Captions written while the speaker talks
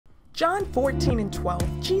John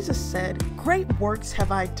 14:12, Jesus said, "Great works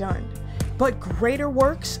have I done, but greater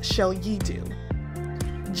works shall ye do."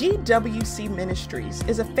 GWC Ministries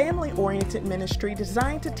is a family-oriented ministry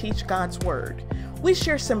designed to teach God's Word. We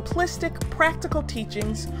share simplistic, practical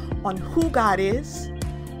teachings on who God is,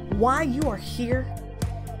 why you are here,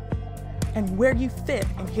 and where you fit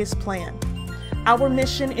in His plan. Our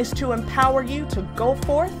mission is to empower you to go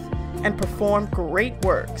forth and perform great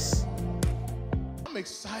works. I'm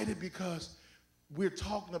excited because we're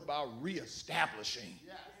talking about reestablishing.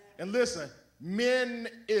 And listen,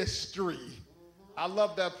 Men-istry. I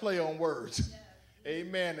love that play on words.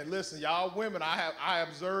 Amen. And listen, y'all women, I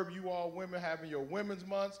observe you all women having your women's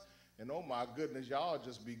months, and oh my goodness, y'all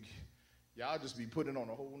just be putting on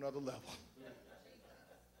a whole nother level.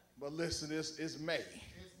 But listen, it's May.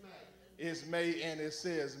 It's May, and it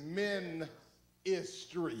says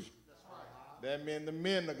Men-istry. That means the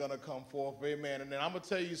men are going to come forth, amen. And then I'm going to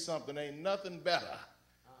tell you something, ain't nothing better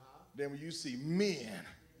than when you see men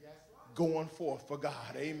going forth for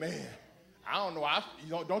God, amen. I don't know,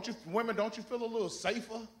 don't you women, don't you feel a little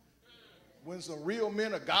safer when some real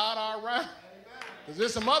men of God are around? Because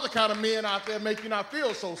there's some other kind of men out there make you not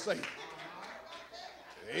feel so safe.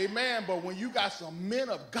 Amen, but when you got some men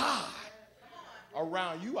of God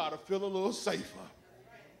around, you ought to feel a little safer.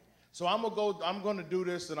 So I'm gonna do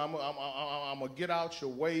this, and I'm gonna get out your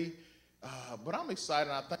way, but I'm excited.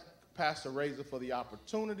 I thank Pastor Razor for the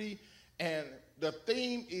opportunity, and the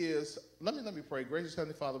theme is, let me pray. Gracious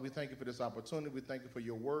Heavenly Father, we thank you for this opportunity. We thank you for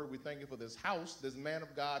your word. We thank you for this house, this man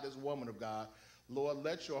of God, this woman of God. Lord,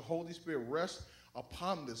 let your Holy Spirit rest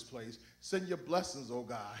upon this place. Send your blessings, oh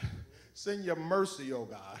God. Send your mercy, oh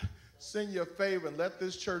God. Send your favor, and let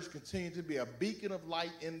this church continue to be a beacon of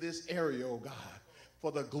light in this area, oh God,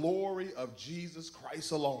 for the glory of Jesus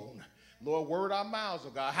Christ alone. Lord, word our mouths, oh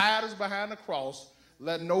God. Hide us behind the cross.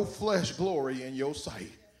 Let no flesh glory in your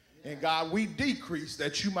sight. And God, we decrease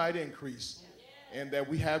that you might increase, and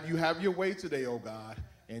that you have your way today, oh God.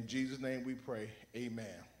 In Jesus' name we pray,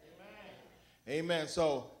 amen. Amen.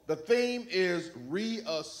 So the theme is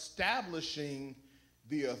reestablishing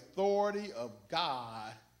the authority of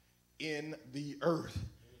God in the earth.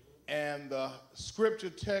 And the scripture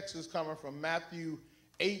text is coming from Matthew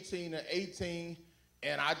 18:18,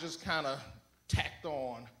 and I just kind of tacked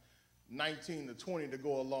on 19 to 20 to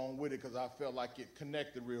go along with it because I felt like it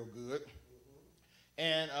connected real good.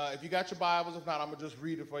 And if you got your Bibles, if not, I'm going to just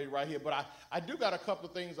read it for you right here. But I do got a couple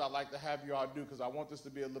of things I'd like to have you all do because I want this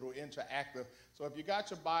to be a little interactive. So if you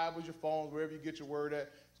got your Bibles, your phones, wherever you get your word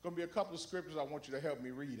at, it's going to be a couple of scriptures I want you to help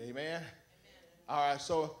me read. Amen? All right,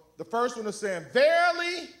 so the first one is saying,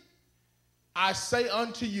 "Verily I say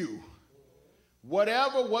unto you,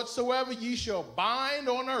 whatsoever ye shall bind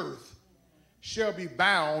on earth shall be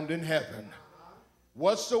bound in heaven.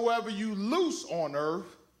 Whatsoever you loose on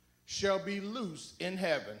earth shall be loose in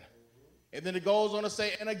heaven." And then it goes on to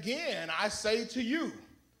say, "And again I say to you,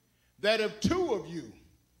 that if two of you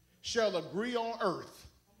shall agree on earth,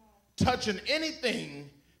 touching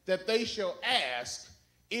anything that they shall ask,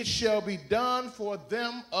 it shall be done for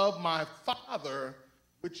them of my Father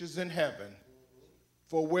which is in heaven.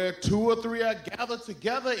 For where two or three are gathered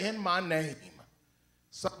together in my name,"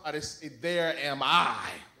 somebody say, "There am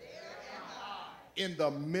I in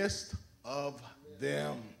the midst of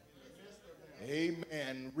them."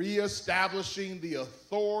 Amen. Reestablishing the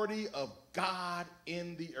authority of God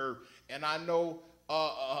in the earth. And I know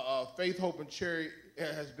Faith, Hope, and Cherry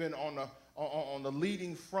has been on the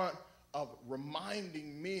leading front of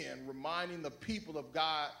reminding the people of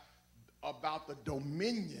God about the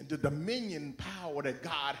dominion power that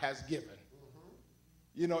God has given.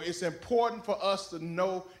 You know, it's important for us to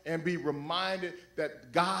know and be reminded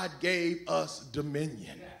that God gave us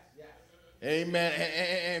dominion. Amen.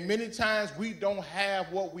 And many times we don't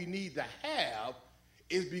have what we need to have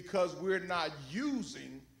is because we're not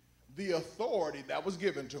using the authority that was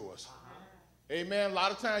given to us. Amen. A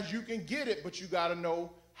lot of times you can get it, but you got to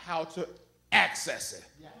know how to access it.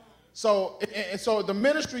 So the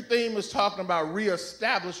ministry theme is talking about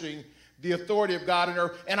reestablishing the authority of God in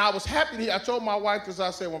earth. And I was happy. I told my wife, because I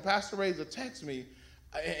said, when Pastor Razor texted me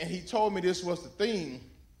and he told me this was the theme,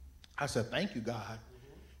 I said, thank you, God.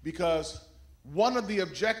 Because one of the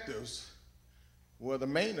objectives, well, the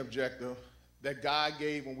main objective that God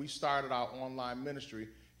gave when we started our online ministry,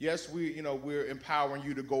 yes, we're empowering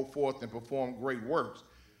you to go forth and perform great works.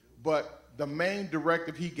 But the main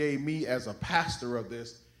directive he gave me as a pastor of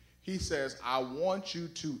this, he says, I want you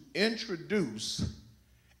to introduce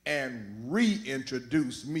and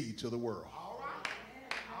reintroduce me to the world. All right.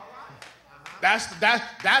 That's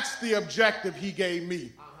the objective he gave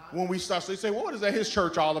me. when we start. So you say, well, what is that his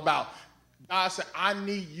church all about? God said, I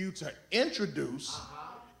need you to introduce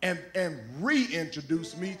and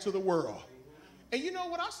reintroduce me to the world. And you know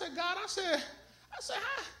what I said, God? I said,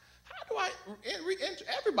 how do I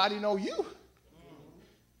everybody know you?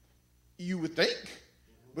 You would think.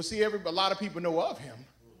 But see, a lot of people know of him,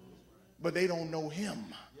 but they don't know him.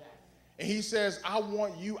 And he says,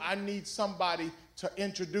 I need somebody to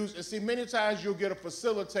introduce. And see, many times you'll get a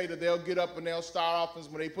facilitator. They'll get up and they'll start off, and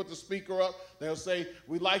when they put the speaker up, they'll say,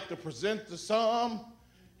 we'd like to present to some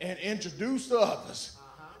and introduce to others.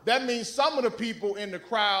 That means some of the people in the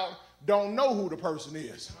crowd don't know who the person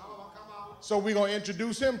is. So we're going to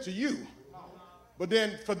introduce him to you. But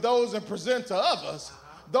then for those that present to others,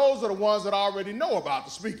 those are the ones that already know about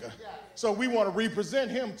the speaker. So we want to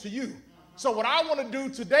represent him to you. So what I want to do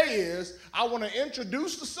today is I want to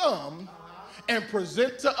introduce to some and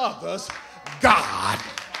present to others God.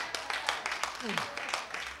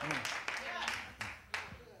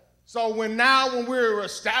 So when we're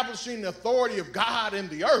establishing the authority of God in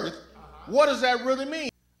the earth, what does that really mean?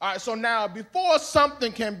 All right, so now before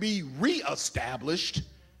something can be reestablished,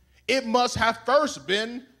 it must have first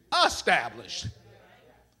been established.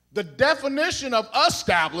 The definition of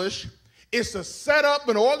established is to set up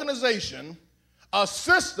an organization, a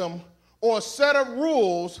system, or a set of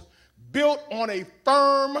rules built on a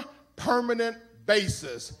firm, permanent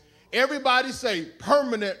basis. Everybody say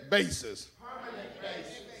permanent basis. Permanent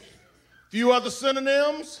basis. Few other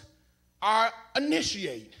synonyms are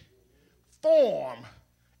initiate, form,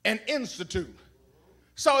 and institute.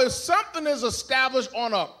 So if something is established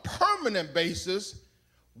on a permanent basis,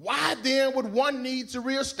 why then would one need to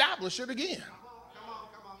reestablish it again? Come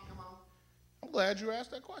on. I'm glad you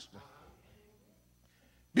asked that question.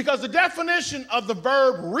 Because the definition of the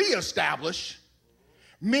verb reestablish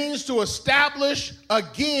means to establish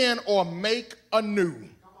again or make anew.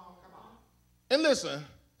 And listen,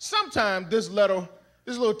 sometimes this little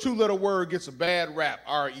two-letter word gets a bad rap,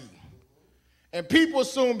 R-E. And people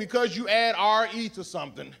assume because you add R-E to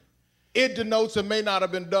something, it denotes it may not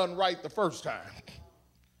have been done right the first time.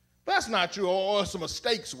 That's not true, or some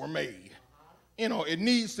mistakes were made. You know, it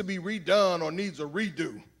needs to be redone or needs a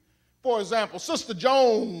redo. For example, Sister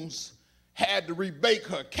Jones had to rebake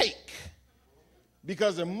her cake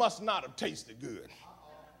because it must not have tasted good.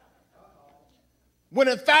 When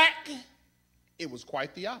in fact, it was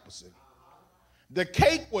quite the opposite. The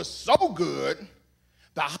cake was so good,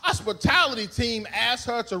 the hospitality team asked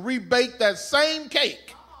her to rebake that same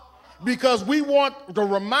cake because we want to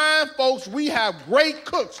remind folks we have great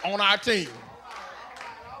cooks on our team.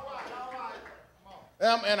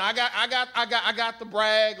 And I got to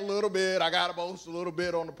brag a little bit. I got to boast a little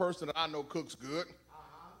bit on the person that I know cooks good.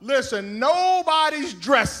 Listen, nobody's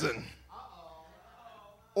dressing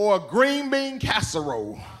or a green bean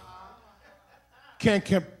casserole can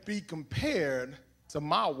be compared to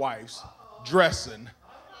my wife's dressing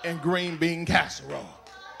and green bean casserole.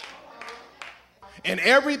 And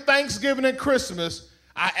every Thanksgiving and Christmas,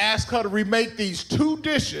 I ask her to remake these two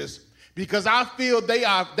dishes because I feel they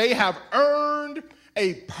have earned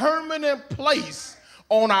a permanent place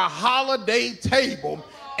on our holiday table.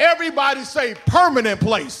 Everybody say permanent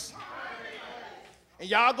place. And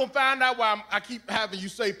y'all gonna find out why I keep having you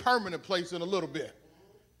say permanent place in a little bit.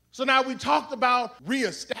 So now we talked about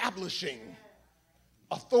reestablishing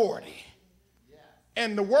authority.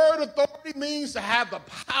 And the word authority means to have the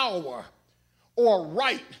power or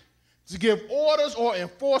right to give orders or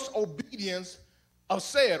enforce obedience of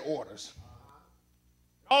said orders.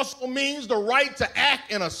 It also means the right to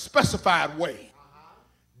act in a specified way,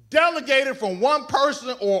 delegated from one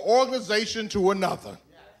person or organization to another.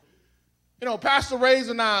 You know, Pastor Ray's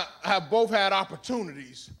and I have both had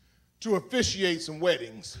opportunities to officiate some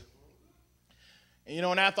weddings. And, you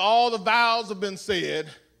know, and after all the vows have been said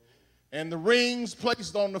and the rings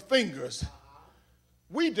placed on the fingers,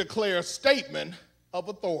 we declare a statement of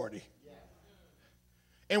authority.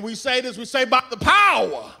 And we say this, we say, by the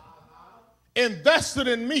power invested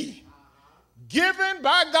in me, given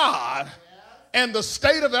by God and the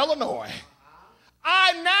state of Illinois,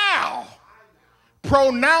 I now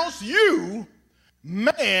pronounce you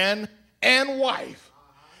man and wife.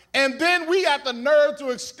 And then we have the nerve to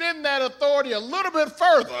extend that authority a little bit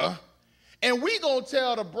further, and we gonna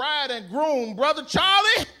tell the bride and groom, Brother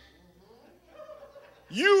Charlie,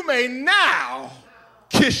 you may now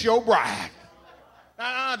kiss your bride.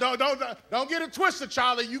 Don't get it twisted,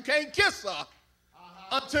 Charlie. You can't kiss her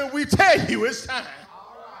until we tell you it's time.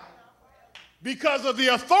 Because of the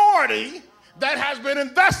authority that has been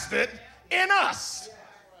invested in us.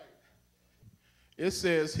 It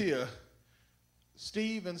says here,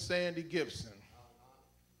 Steve and Sandy Gibson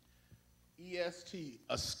EST,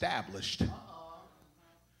 established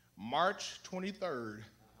March 23rd,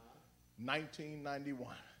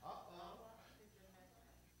 1991.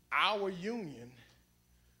 Our union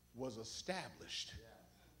was established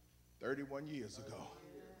 31 years ago.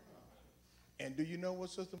 And do you know what,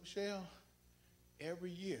 Sister Michelle?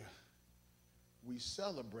 Every year we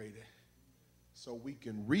celebrate it so we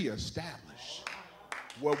can reestablish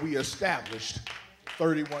what we established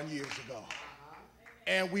 31 years ago.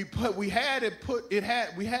 And we had it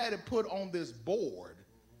put on this board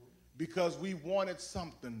because we wanted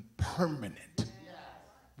something permanent.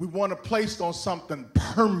 We want to place on something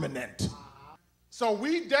permanent. So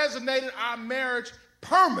we designated our marriage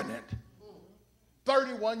permanent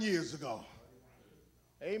 31 years ago.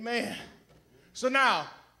 Amen. So now,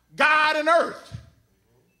 God and earth.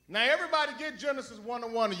 Now everybody get Genesis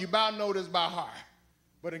 1:1, and you about know this by heart.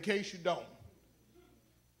 But in case you don't,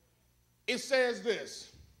 it says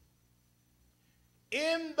this: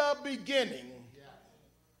 in the beginning,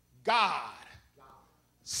 God.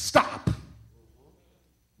 Stop.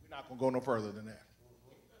 We're not going to go no further than that.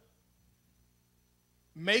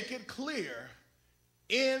 Make it clear,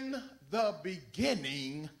 in the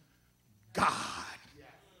beginning, God.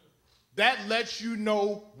 That lets you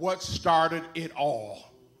know what started it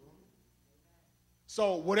all.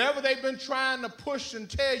 So whatever they've been trying to push and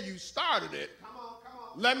tell you started it, come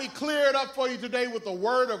on. Let me clear it up for you today with the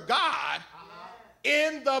word of God.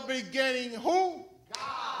 In the beginning, who?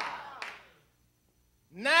 God.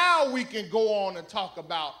 Now we can go on and talk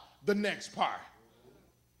about the next part.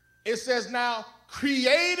 It says, now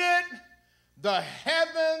created the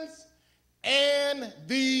heavens and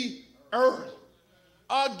the earth.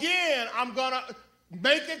 Again, I'm going to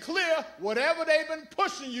make it clear, whatever they've been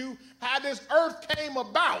pushing you, how this earth came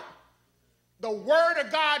about, the word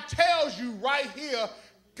of God tells you right here,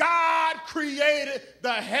 God created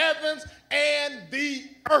the heavens and the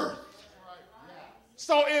earth.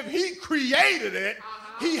 So if he created it,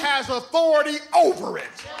 he has authority over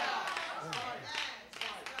it.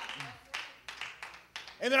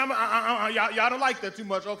 And then y'all don't like that too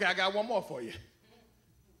much. Okay, I got one more for you.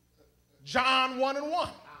 John 1:1.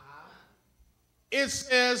 It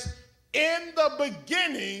says, in the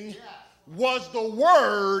beginning was the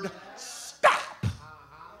word. Stop.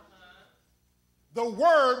 The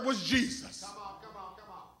word was Jesus. Come on.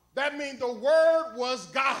 That means the word was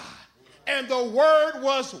God. And the word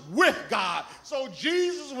was with God. So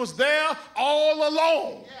Jesus was there all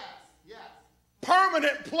along. Yes.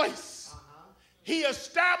 Permanent place. He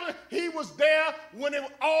established, he was there when it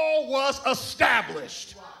all was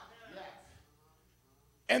established. Yes.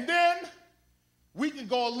 And then we can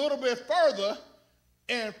go a little bit further,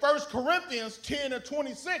 and 1 Corinthians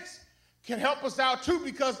 10:26 can help us out too,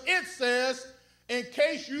 because it says, in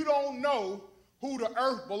case you don't know who the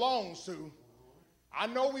earth belongs to, I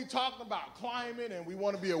know we talking about climate and we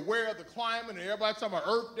want to be aware of the climate, and everybody's talking about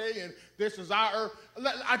Earth Day and this is our earth.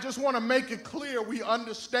 I just want to make it clear we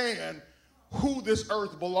understand who this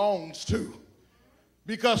earth belongs to.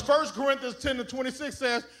 Because 1 Corinthians 10:26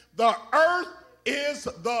 says, the earth is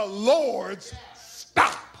the Lord's.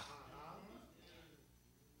 Stop.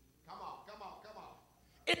 Come on.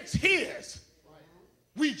 It's his.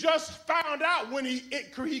 We just found out when he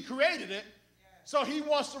created it. So he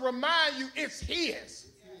wants to remind you it's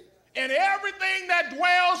his. And everything that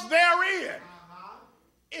dwells therein,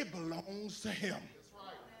 it belongs to him.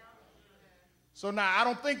 So now I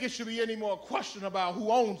don't think it should be any more question about who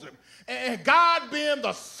owns him. And God being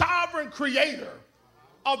the sovereign creator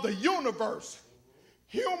of the universe,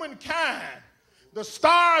 humankind, the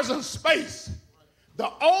stars of space,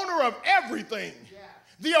 the owner of everything,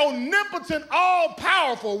 the omnipotent,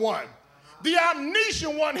 all-powerful one, the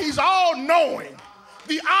omniscient one, he's all-knowing,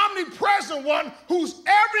 the omnipresent one who's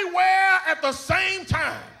everywhere at the same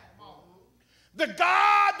time, the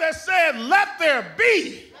God that said, let there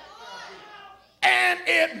be, and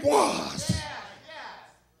it was.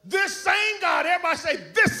 This same God, everybody say,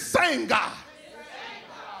 this same God,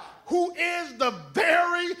 who is the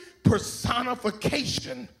very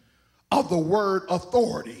personification of the word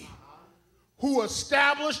authority, who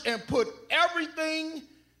established and put everything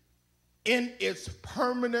in its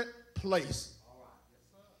permanent place.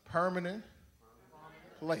 Permanent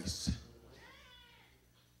place.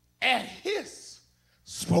 At his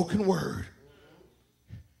spoken word.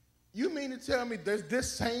 You mean to tell me that this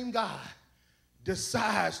same God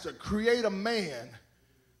decides to create a man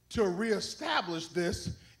to reestablish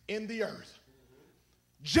this in the earth?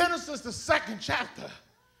 Genesis, the 2nd chapter,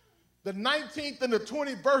 the 19th and the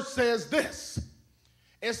 20th verse says this.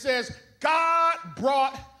 It says, God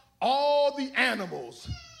brought all the animals,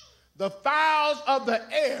 the fowls of the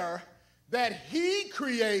air that he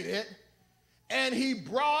created, and he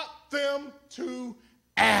brought them to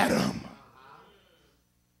Adam.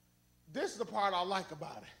 This is the part I like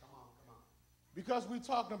about it. Because we're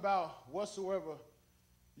talking about whatsoever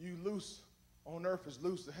you loose on earth is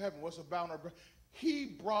loose in heaven. What's about on earth? He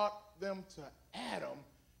brought them to Adam,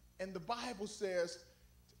 and the Bible says,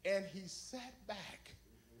 and he sat back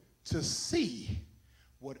to see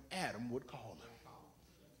what Adam would call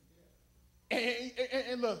him.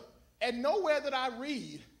 And look, and nowhere that I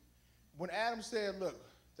read, when Adam said, look,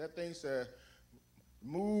 that thing said,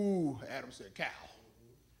 moo, Adam said, cow.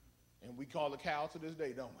 And we call the cow to this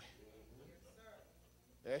day, don't we?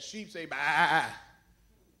 That sheep say, bah.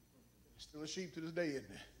 Still a sheep to this day,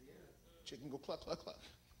 isn't it? Chicken go cluck, cluck, cluck,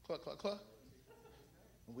 cluck, cluck, cluck.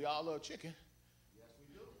 And we all love chicken. Yes,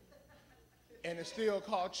 we do. And it's still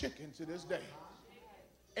called chicken to this day.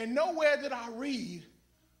 And nowhere did I read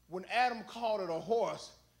when Adam called it a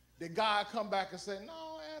horse, did God come back and say,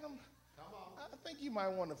 no, Adam, I think you might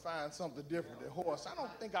want to find something different than horse. I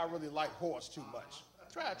don't think I really like horse too much.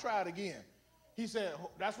 Try it again. He said,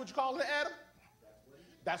 that's what you call it, Adam?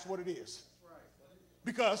 That's what it is.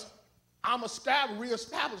 Because I'm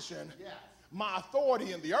reestablishing my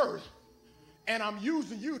authority in the earth, and I'm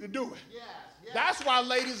using you to do it. That's why,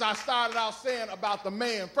 ladies, I started out saying about the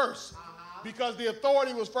man first, because the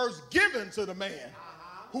authority was first given to the man,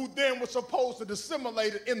 who then was supposed to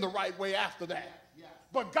disseminate it in the right way after that.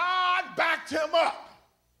 But God backed him up.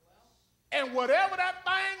 And whatever that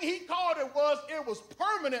thing he called it was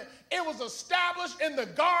permanent. It was established in the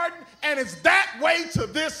garden, and it's that way to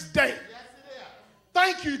this day. Yes, it is.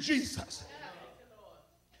 Thank you, Jesus.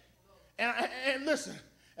 And listen,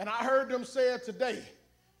 and I heard them say it today.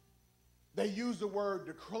 They use the word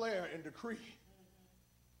declare and decree,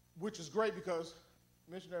 which is great because,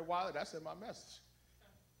 Missionary Wiley, that's in my message.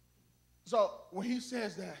 So when he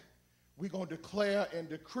says that we're going to declare and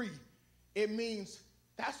decree, it means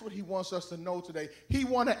that's what he wants us to know today. He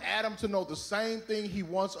wanted Adam to know the same thing he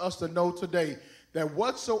wants us to know today, that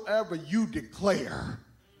whatsoever you declare,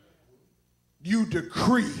 you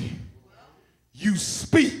decree, you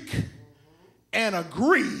speak, and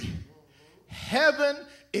agree, heaven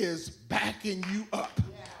is backing you up.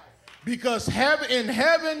 Because in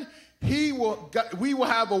heaven, we will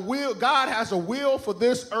have a will. God has a will for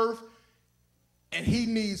this earth, and he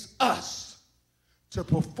needs us to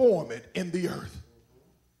perform it in the earth.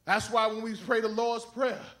 That's why when we pray the Lord's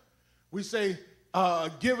Prayer, we say,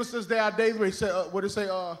 give us this day our daily bread. What does it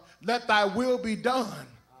say? Let thy will be done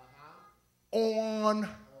on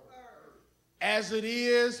as it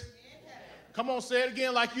is. Come on, say it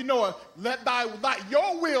again like you know it. Let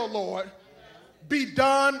your will, Lord, be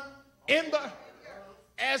done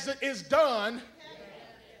as it is done.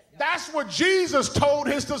 That's what Jesus told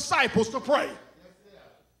his disciples to pray.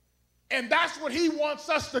 And that's what he wants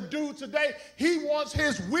us to do today. He wants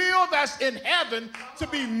his will that's in heaven to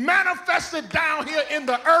be manifested down here in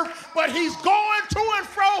the earth. But he's going to and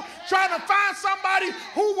fro trying to find somebody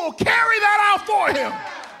who will carry that out for him,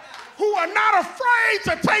 who are not afraid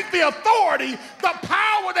to take the authority, the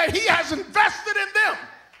power that he has invested in them,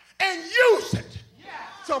 and use it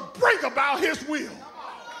to bring about his will.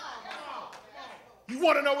 You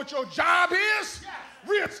want to know what your job is?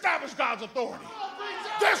 Reestablish God's authority.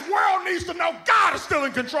 This world needs to know God is still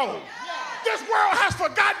in control. This world has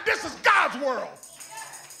forgotten this is God's world.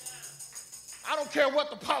 I don't care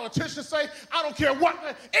what the politicians say. I don't care what.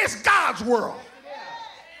 It's God's world.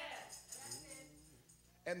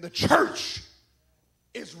 And the church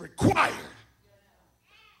is required.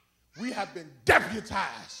 We have been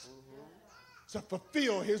deputized to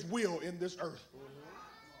fulfill his will in this earth.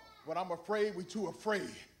 But I'm afraid we're too afraid.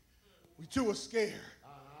 We're too scared.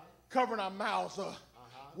 Covering our mouths up.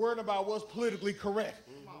 Worried about what's politically correct.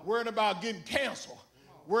 Worried about getting canceled.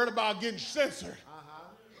 Worried about getting censored.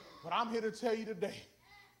 But I'm here to tell you today,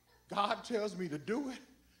 God tells me to do it,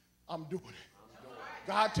 I'm doing it.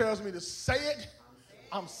 God tells me to say it,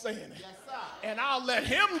 I'm saying it. And I'll let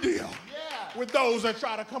him deal with those that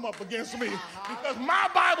try to come up against me. Because my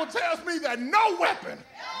Bible tells me that no weapon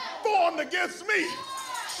formed against me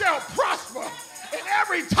shall prosper. And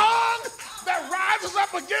every tongue that rises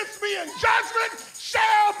up against me in judgment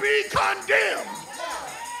shall be condemned.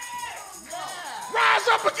 Rise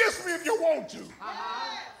up against me if you want to.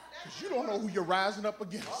 Because you don't know who you're rising up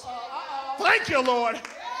against. Thank you, Lord.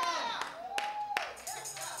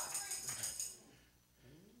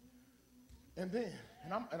 And then,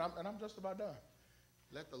 and I'm just about done.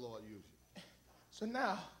 Let the Lord use you. So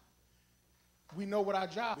now, we know what our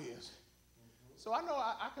job is. So I know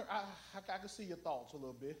I can see your thoughts a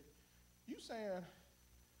little bit. You saying,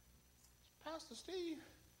 Pastor Steve,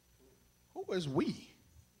 Who is we?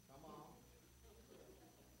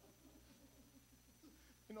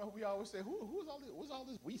 You know, we always say, what's all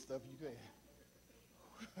this we stuff you say?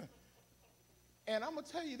 And I'm going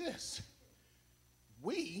to tell you this.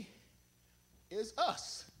 We is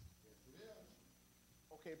us.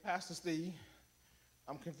 Okay, Pastor Steve,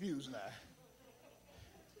 I'm confused now.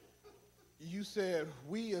 You said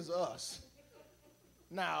we is us.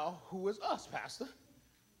 Now, who is us, Pastor?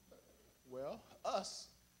 Well, us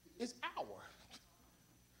is our.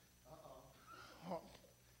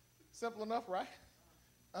 Simple enough, right?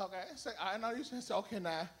 Okay, so I know you said, okay,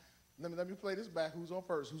 now, let me play this back. Who's on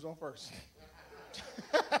first? Who's on first?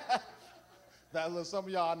 Some of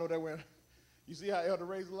y'all know that when, you see how Elder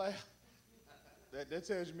Razor laugh? That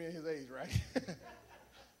tells you me and his age, right?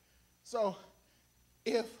 So,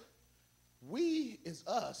 if we is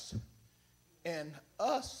us and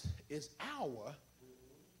us is our,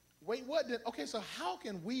 wait, what did, okay, so how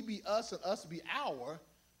can we be us and us be our?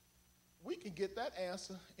 We can get that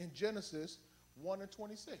answer in Genesis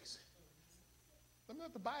 1:26. Let me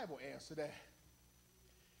let the Bible answer that.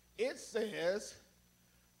 It says,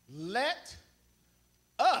 let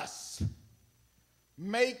us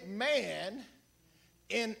make man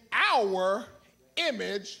in our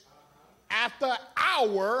image after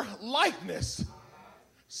our likeness.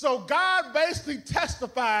 So God basically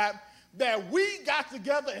testified that we got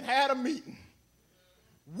together and had a meeting.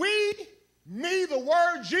 We, me, the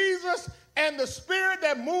word Jesus, and the Spirit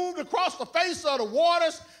that moved across the face of the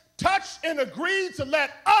waters touched and agreed to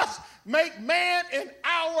let us make man in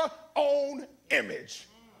our own image.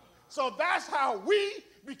 So that's how we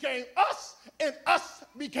became us and us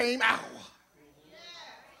became our.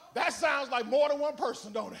 That sounds like more than one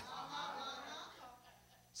person, don't it?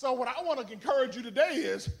 So what I want to encourage you today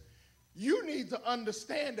is you need to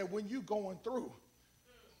understand that when you're going through,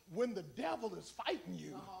 when the devil is fighting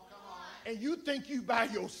you and you think you by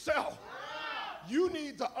yourself, you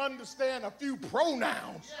need to understand a few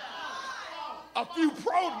pronouns.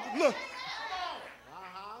 Look,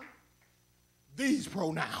 these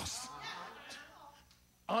pronouns.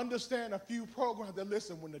 Understand a few programs that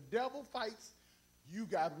listen, when the devil fights, you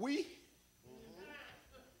got we,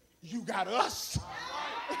 you got us,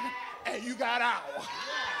 and you got our.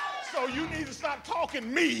 So you need to stop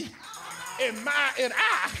talking me and my and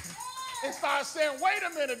I and start saying, wait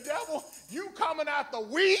a minute, devil, you coming after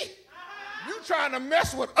we? You trying to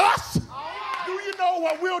mess with us? Do you know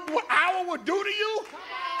what our would do to you?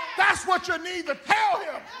 That's what you need to tell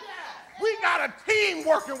him. We got a team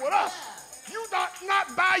working with us. You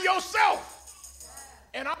not by yourself.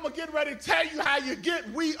 And I'm going to get ready to tell you how you get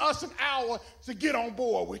we, us, and our to get on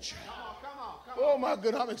board with you. Come on. Oh, my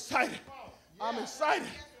goodness, I'm excited. I'm excited.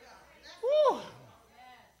 Woo.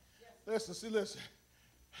 Listen.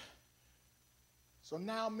 So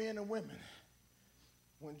now, men and women,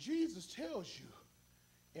 when Jesus tells you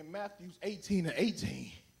in Matthew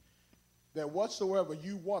 18:18 that whatsoever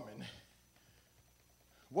you woman,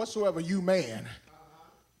 whatsoever you man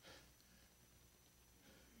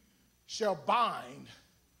shall bind,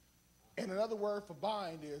 and another word for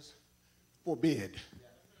bind is forbid.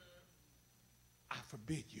 I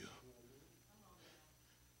forbid you.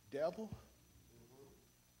 Devil,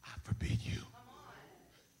 I forbid you.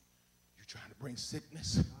 You're trying to bring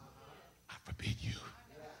sickness, I forbid you.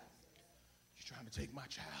 You're trying to take my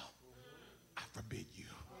child, I forbid you.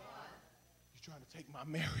 You're trying to take my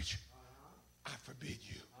marriage, I forbid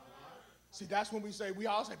you. See, that's when we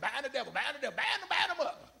all say, bind the devil, bind the devil, bind him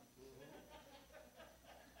up.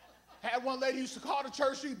 Had one lady used to call the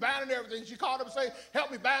church, she was binding everything. She called up and say,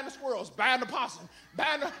 help me bind the squirrels, bind the possum,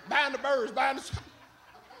 bind the birds, bind the...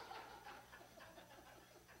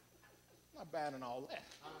 I'm not binding all that.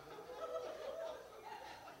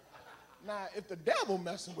 Now, if the devil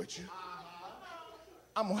messing with you,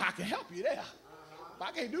 I can help you there. But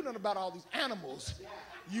I can't do nothing about all these animals.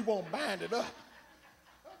 You won't bind it up.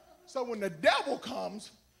 So when the devil comes,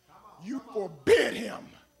 you forbid him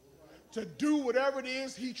to do whatever it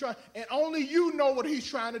is he's trying, and only you know what he's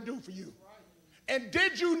trying to do for you. And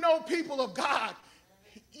did you know, people of God,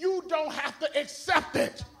 you don't have to accept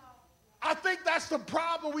it. I think that's the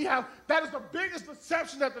problem we have. That is the biggest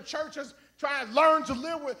deception that the church is trying to learn to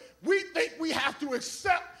live with. We think we have to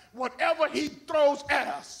accept whatever he throws at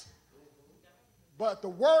us. But the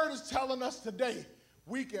word is telling us today,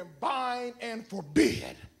 we can bind and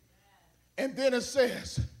forbid. And then it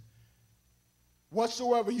says,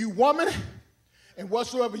 whatsoever you woman and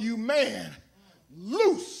whatsoever you man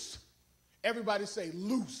loose. Everybody say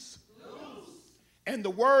loose. Loose. And the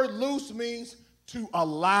word loose means to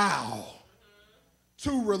allow,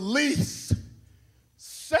 to release,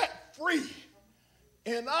 set free,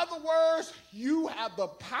 In other words, you have the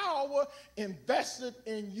power invested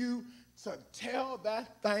in you to tell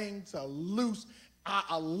that thing to loose. I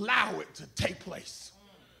allow it to take place.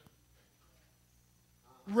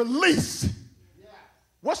 Release.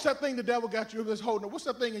 What's that thing the devil got you that's holding up? What's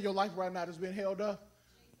that thing in your life right now that's been held up?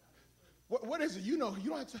 What is it? You know,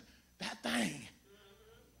 you don't have to, that thing.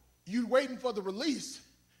 You waiting for the release.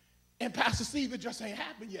 And Pastor Steve, it just ain't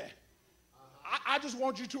happened yet. I just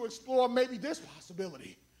want you to explore maybe this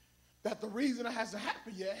possibility, that the reason it hasn't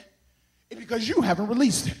happened yet is because you haven't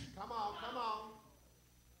released it. Come on, come on.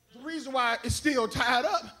 The reason why it's still tied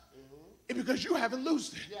up is because you haven't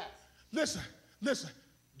loosed it. Yes. Listen.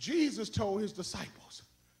 Jesus told his disciples,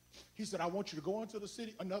 he said, I want you to go into the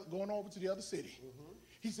city, going over to the other city.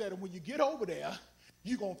 He said, and when you get over there,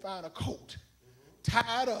 you're going to find a coat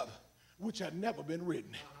tied up, which had never been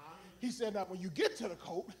ridden. He said, now when you get to the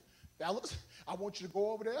coat, fellas, I want you to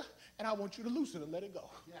go over there, and I want you to loosen it and let it go.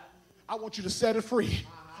 Yeah. I want you to set it free.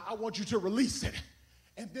 I want you to release it.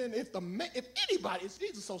 And then if anybody,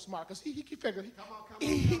 Jesus so smart, because he figured,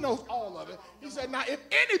 he knows all of it. He said, now if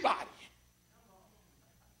anybody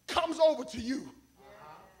comes over to you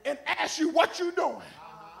and asks you what you're doing,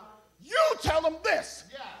 you tell them this,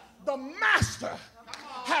 the master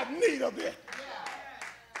have need of it.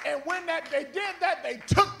 And when they did that, they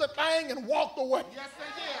took the thing and walked away. Yes,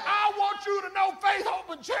 they did. I want you to know faith, hope,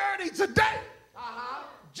 and charity today.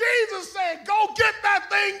 Jesus said, go get that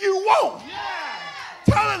thing you want.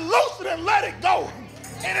 Tell it, loosen it and let it go.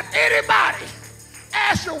 And if anybody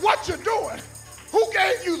asks you what you're doing, who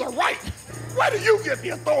gave you the right? Where do you get the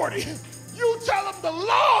authority? You tell them the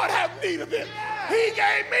Lord have need of it. He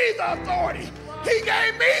gave me the authority. He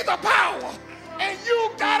gave me the power. And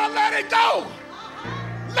you gotta let it go.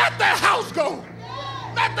 Let that house go.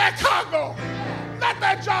 Let that car go. Let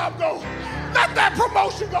that job go. Let that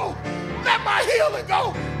promotion go. Let my healing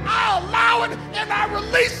go. I allow it and I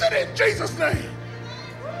release it in Jesus' name.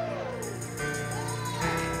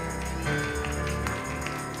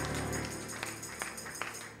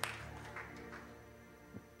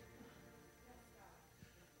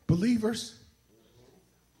 Believers,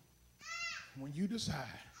 when you decide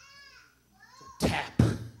to tap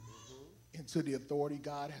into the authority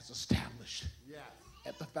God has established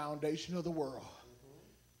at the foundation of the world,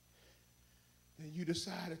 then you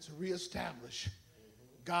decided to reestablish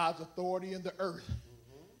God's authority in the earth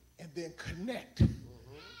and then connect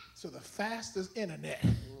to the fastest internet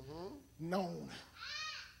known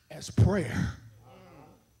as prayer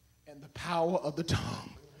and the power of the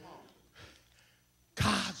tongue.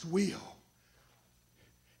 God's will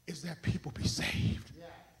is that people be saved.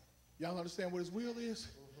 Y'all understand what his will is?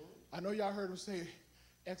 I know y'all heard him say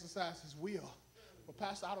exercise his will, but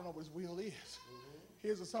Pastor, I don't know what his will is.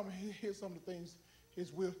 Here's some of the things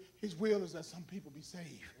his will is that some people be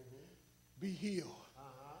saved, be healed,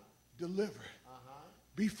 delivered,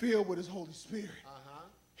 be filled with his Holy Spirit.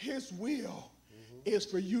 His will is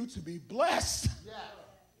for you to be blessed.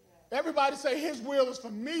 Everybody say his will is for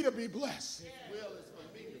me to be blessed.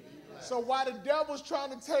 So while the devil's trying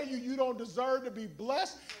to tell you you don't deserve to be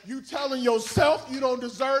blessed, you telling yourself you don't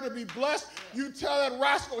deserve to be blessed, you tell that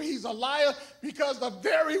rascal he's a liar, because the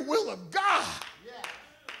very will of God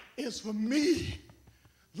is for me,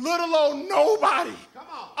 little old nobody,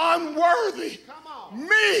 unworthy,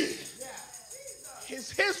 me.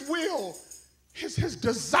 His will, his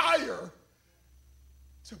desire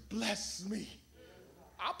to bless me.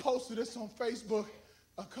 I posted this on Facebook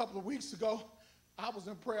a couple of weeks ago. I was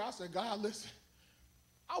in prayer. I said, God, listen,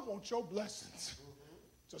 I want your blessings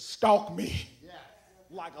to stalk me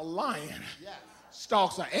like a lion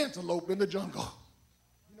stalks an antelope in the jungle.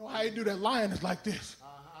 You know how you do that? Lion is like this.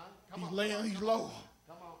 He's laying, he's low.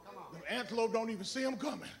 The antelope don't even see him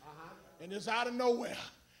coming. And it's out of nowhere.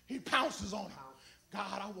 He pounces on him.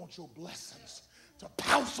 God, I want your blessings to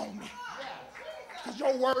pounce on me. Because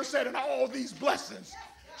your word said, and all these blessings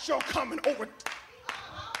shall come and overtake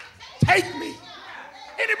me.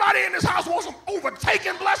 Anybody in this house want some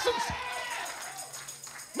overtaking blessings?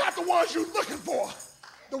 Not the ones you're looking for.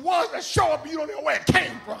 The ones that show up and you don't know where it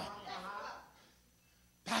came from.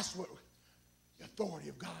 That's what the authority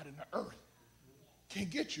of God in the earth can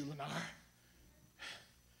get you, Lennar.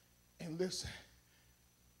 And listen,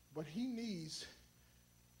 but he needs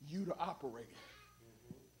you to operate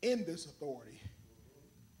in this authority.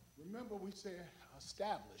 Remember we said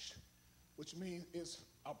established, which means it's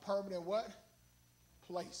a permanent what?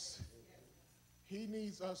 Place. He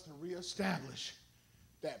needs us to reestablish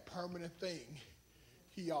that permanent thing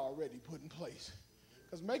he already put in place.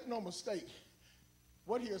 Because make no mistake,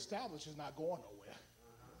 what he established is not going nowhere.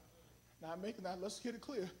 Now, let's get it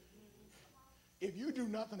clear. if you do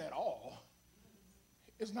nothing at all,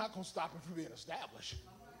 it's not going to stop it from being established.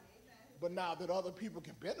 But now that other people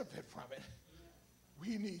can benefit from it,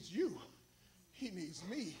 he needs you. He needs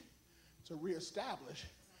me to reestablish,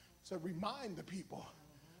 to remind the people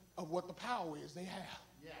of what the power is they have.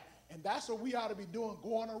 Yes. And that's what we ought to be doing,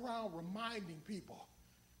 going around reminding people,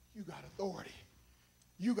 you got authority.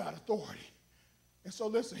 You got authority. And so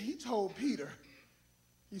listen, he told Peter,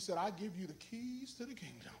 he said, I give you the keys to the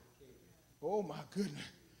kingdom. Oh my goodness.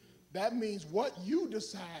 That means what you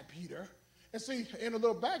decide, Peter. And see, in a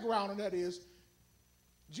little background on that is,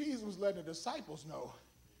 Jesus was letting the disciples know,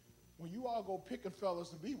 when you all go picking fellas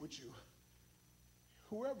to be with you,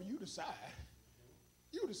 whoever you decide,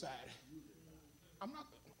 you decide. I'm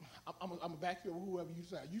gonna back you up whoever you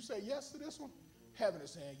decide. You say yes to this one, heaven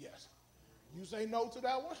is saying yes. You say no to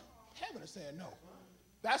that one, heaven is saying no.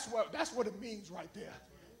 That's what it means right there.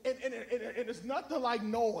 And it's nothing like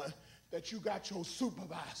knowing that you got your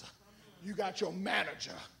supervisor, you got your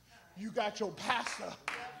manager, you got your pastor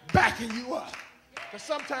backing you up. Because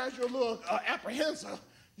sometimes you're a little apprehensive,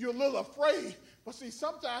 you're a little afraid. But see,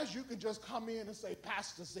 sometimes you can just come in and say,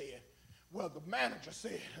 pastor said, well, the manager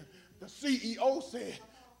said, the CEO said.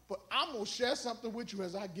 But I'm going to share something with you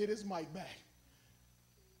as I get his mic back.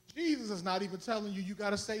 Jesus is not even telling you got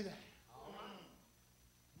to say that.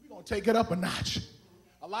 We're going to take it up a notch.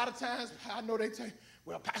 A lot of times, I know they say,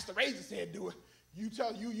 well, Pastor Razor said do it. You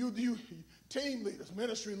tell you team leaders,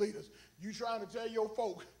 ministry leaders, you trying to tell your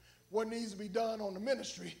folk what needs to be done on the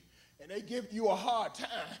ministry, and they give you a hard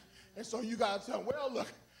time. And so you got to tell them, well, look,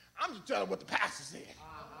 I'm just telling what the pastor said.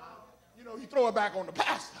 You know, you throw it back on the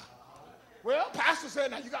pastor. Well, pastor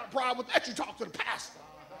said, now you got a problem with that, you talk to the pastor.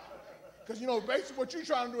 Because, you know, basically what you're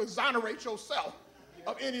trying to do is exonerate yourself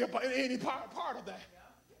of any part of that.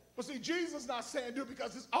 But see, Jesus is not saying do it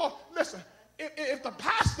because it's all, listen, if the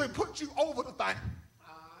pastor put you over the thing,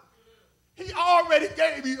 he already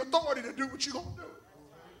gave you authority to do what you're going to do.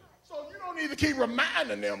 So you don't need to keep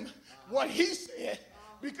reminding them what he said,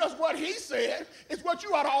 because what he said is what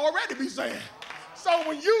you ought to already be saying. So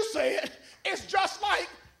when you say it, it's just like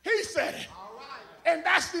he said it. And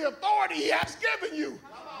that's the authority he has given you.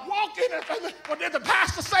 Walk in and, well, did the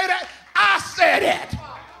pastor say that? I said it.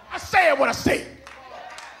 I said what I said.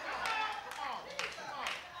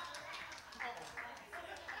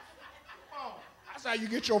 That's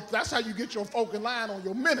how you get your folk in line on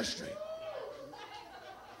your ministry.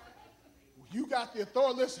 You got the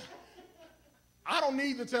authority. Listen, I don't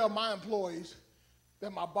need to tell my employees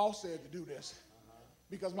that my boss said to do this,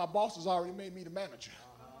 because my boss has already made me the manager.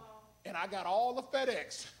 And I got all the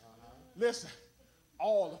FedEx. Listen,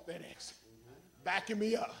 all the FedEx backing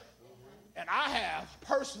me up. And I have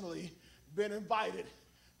personally been invited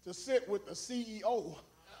to sit with the CEO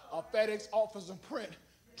of FedEx Office and Print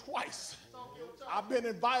twice. I've been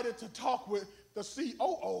invited to talk with the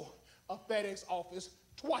COO of FedEx Office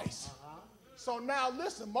twice. So now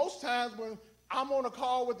listen, most times when I'm on a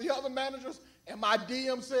call with the other managers and my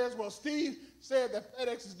DM says, well, Steve said that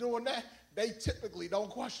FedEx is doing that, they typically don't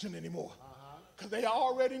question anymore. Because they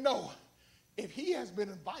already know if he has been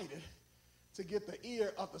invited to get the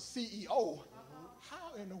ear of the CEO,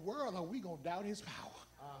 how in the world are we going to doubt his power?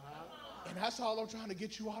 And that's all I'm trying to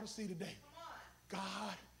get you all to see today.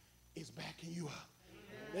 God is backing you up.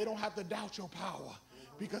 They don't have to doubt your power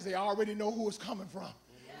because they already know who it's coming from.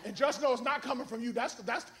 And just know it's not coming from you.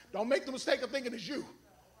 Don't make the mistake of thinking it's you.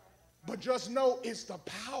 But just know it's the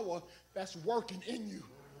power that's working in you.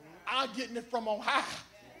 I'm getting it from on high.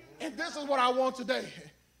 And this is what I want today.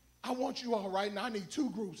 I want you all right now. I need 2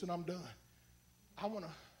 groups and I'm done. And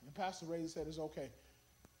Pastor Ray said it's okay.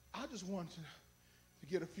 I just want to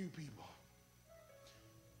get a few people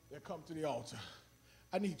that come to the altar.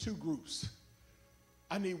 I need 2 groups.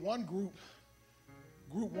 I need one group.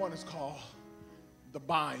 Group 1 is called the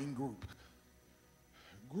buying group.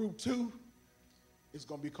 Group 2 is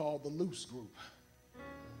going to be called the loose group.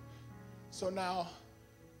 So now,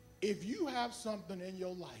 if you have something in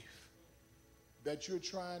your life that you're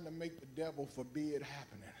trying to make the devil forbid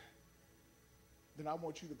happening, then I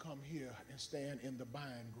want you to come here and stand in the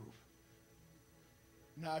buying group.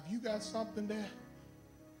 Now, if you got something that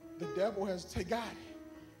the devil has got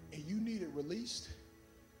and you need it released,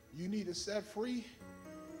 you need it set free,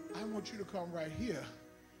 I want you to come right here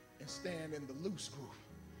and stand in the loose group.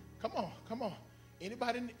 Come on.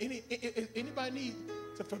 Anybody need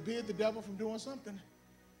to forbid the devil from doing something?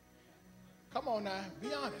 Come on now,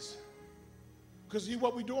 be honest. Because see,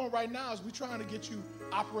 what we're doing right now is we're trying to get you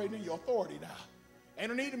operating in your authority now. Ain't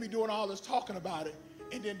no need to be doing all this talking about it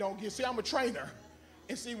and then don't get. See, I'm a trainer.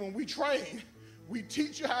 And see, when we train, we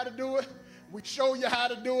teach you how to do it. We show you how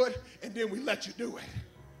to do it, and then we let you do it.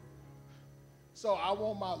 So I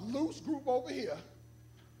want my loose group over here,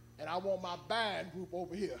 and I want my bind group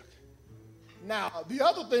over here. Now, the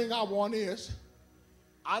other thing I want is,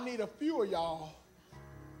 I need a few of y'all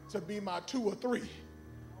to be my 2 or 3.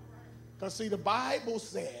 Because see, the Bible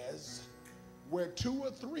says, where 2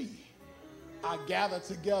 or 3 are gathered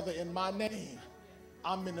together in my name,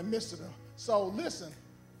 I'm in the midst of them. So listen,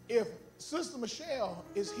 if Sister Michelle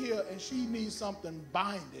is here and she needs something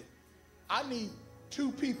binded, I need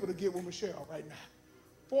 2 people to get with Michelle right now.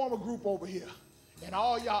 Form a group over here. And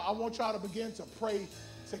all y'all, I want y'all to begin to pray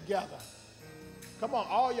together. Come on,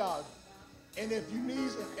 all y'all. And if you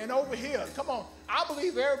need, and over here, come on. I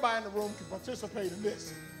believe everybody in the room can participate in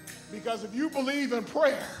this. Because if you believe in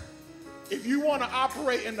prayer, if you want to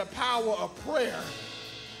operate in the power of prayer,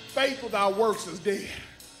 faith without works is dead.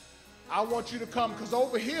 I want you to come, because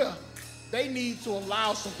over here, they need to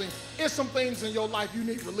allow something. It's some things in your life you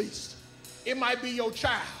need released. It might be your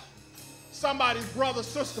child. Somebody's brother,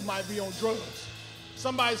 sister might be on drugs.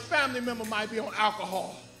 Somebody's family member might be on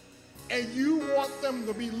alcohol. And you want them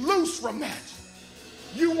to be loose from that.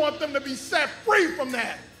 You want them to be set free from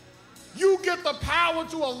that. You get the power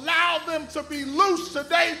to allow them to be loose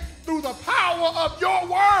today through the power of your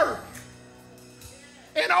word.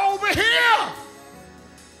 And over here,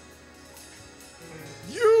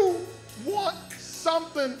 you want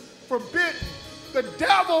something forbidden. The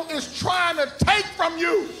devil is trying to take from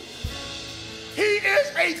you. He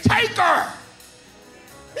is a taker.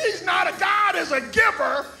 He's not a God, he's a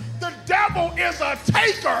giver. The devil is a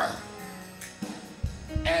taker.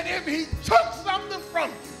 And if he took something from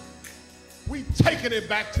you, we taking it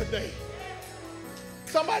back today.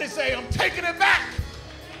 Somebody say, I'm taking it back.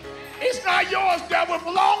 It's not yours, devil, it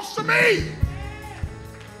belongs to me.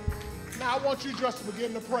 Now I want you just to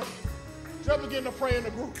begin to pray. Just begin to pray in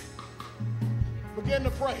the group. Begin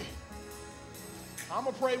to pray. I'm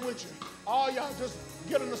going to pray with you. All y'all just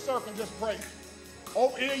get in a circle and just pray.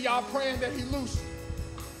 Over here, y'all praying that he loose.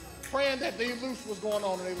 Praying that they loose what's going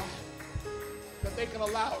on in their life. That they can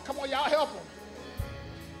allow it. Come on, y'all help them.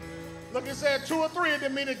 Look, it said 2 or 3. It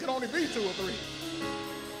didn't mean it could only be 2 or 3.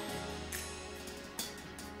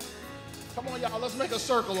 Come on, y'all. Let's make a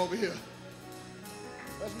circle over here.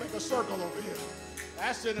 Let's make a circle over here.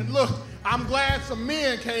 That's it. And look, I'm glad some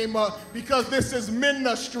men came up because this is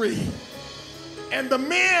Men-istry. And the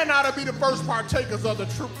men ought to be the first partakers of the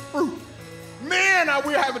fruit. Men,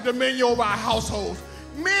 we have a dominion over our households.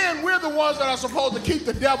 Men, we're the ones that are supposed to keep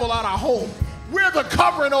the devil out of our home. We're the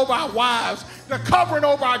covering over our wives, the covering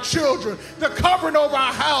over our children, the covering over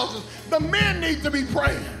our houses. The men need to be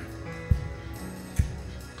praying.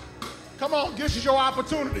 Come on, this is your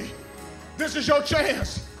opportunity. This is your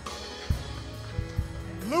chance.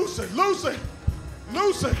 Loose it, loose it,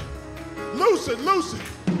 loose it, loose it, loose it.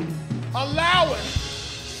 Allow it.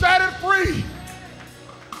 Set it free.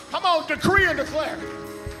 Come on, decree and declare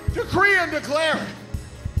it. Decree and declare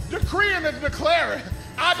it. Decree and declare it.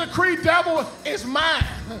 I decree, devil, is mine.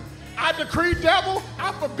 I decree, devil,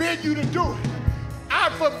 I forbid you to do it. I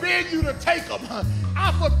forbid you to take them.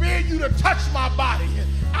 I forbid you to touch my body.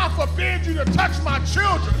 I forbid you to touch my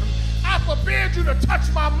children. I forbid you to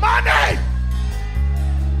touch my money.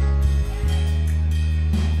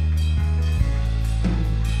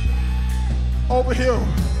 Over here,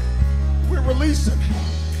 we're releasing.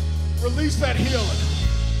 Release that healing.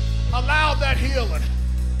 Allow that healing.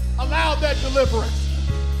 Allow that deliverance.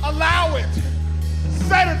 Allow it.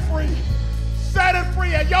 Set it free. Set it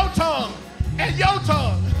free at your tongue. At your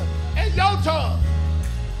tongue. At your tongue.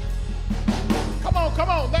 Come on, come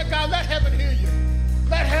on. Let God, let heaven hear you.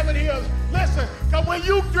 Let heaven hear us. Listen, because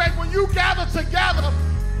when you gather together,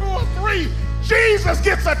 2 or 3, Jesus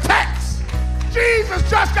gets a text. Jesus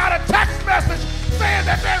just got a text message saying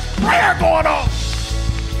that there's prayer going on.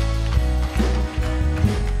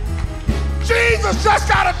 Jesus just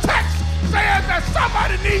got a text saying that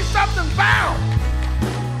somebody needs something bound.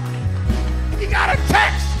 He got a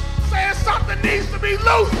text saying something needs to be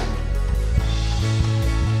loose.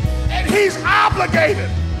 And he's obligated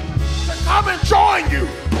to come and join you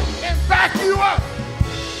and back you up.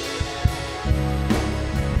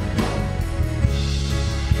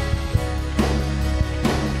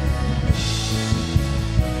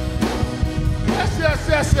 Yes,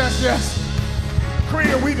 yes, yes, yes.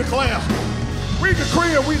 Decree and we declare. We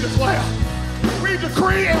decree and we declare. We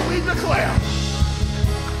decree and we declare.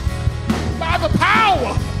 By the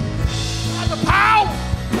power, by the power,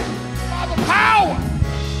 by the power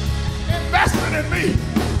invested in me,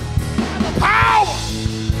 by the power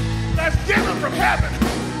that's given from heaven,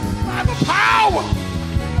 by the power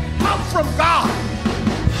that comes from God,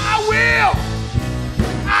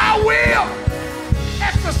 I will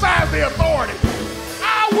exercise the authority.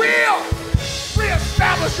 I will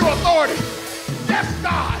reestablish your authority. Yes,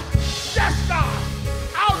 God. Yes, God.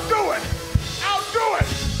 I'll do it. I'll do it.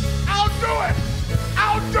 I'll do it.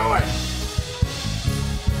 I'll do it.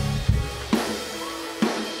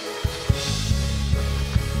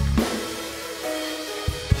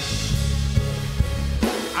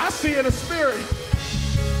 I see in the spirit.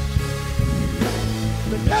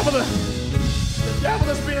 The devil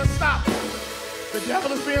is being stopped. The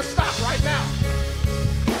devil is being stopped right now.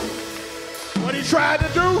 What he tried to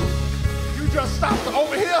do, you just stopped him.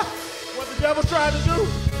 Over here, what the devil's trying to do,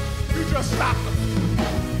 you just stopped him.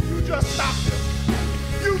 You just stopped him.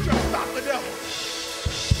 You just stopped the devil.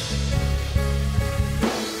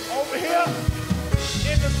 Over here,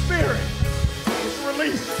 in the spirit, it's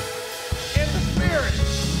released. In the spirit,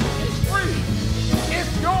 it's free.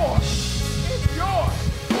 It's yours. It's yours.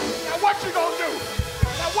 Now what you gonna do?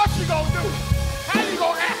 Now what you gonna do? How you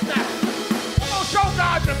gonna act now? Come on, show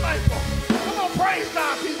God you're thankful. Come on, praise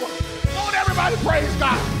God, people. Come on, everybody praise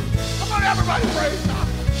God. Come on, everybody praise God.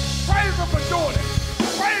 Praise Him for doing it.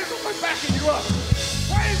 Praise Him for backing you up.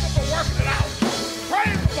 Praise Him for working it out.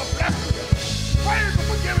 Praise Him for blessing you. Praise Him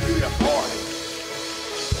for giving you the authority.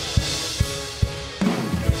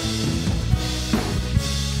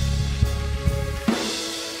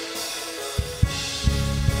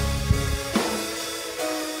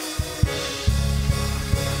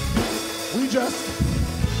 We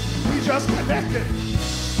just connected.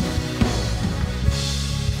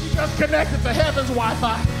 We just connected to heaven's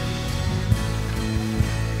Wi-Fi.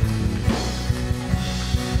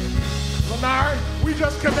 Lenard, we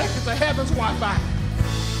just connected to heaven's Wi-Fi.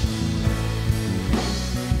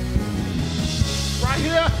 Right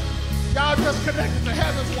here, y'all just connected to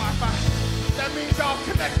heaven's Wi-Fi. That means y'all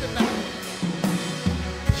connected now.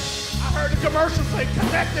 I heard the commercial say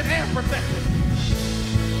connected and protected.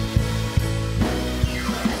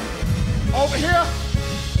 Over here,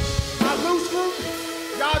 my loose group,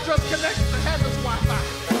 y'all just connected to heaven's Wi-Fi.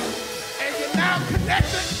 And you're now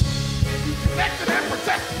connected, and you connected and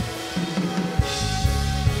protected.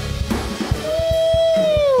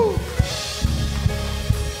 Woo!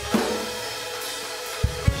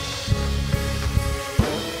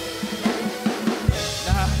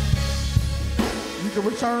 Now, you can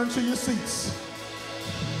return to your seats,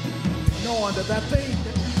 knowing that that thing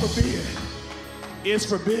that you forbid is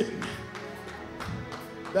forbidden.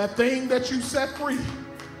 That thing that you set free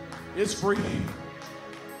is free.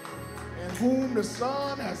 And whom the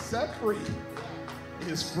Son has set free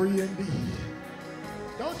is free indeed.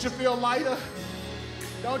 Don't you feel lighter?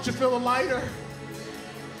 Don't you feel lighter?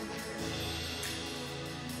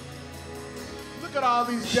 Look at all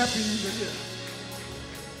these deputies in here.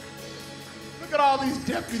 Look at all these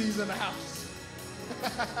deputies in the house.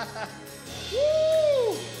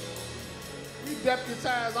 Woo! We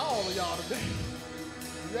deputize all of y'all today.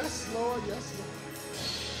 Yes, Lord, yes, Lord.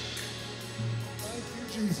 Thank you,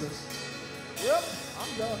 Jesus. Yep,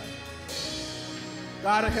 I'm done.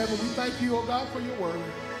 God in heaven, we thank you, oh God, for your word.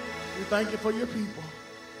 We thank you for your people.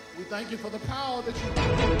 We thank you for the power that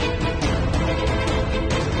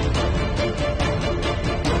you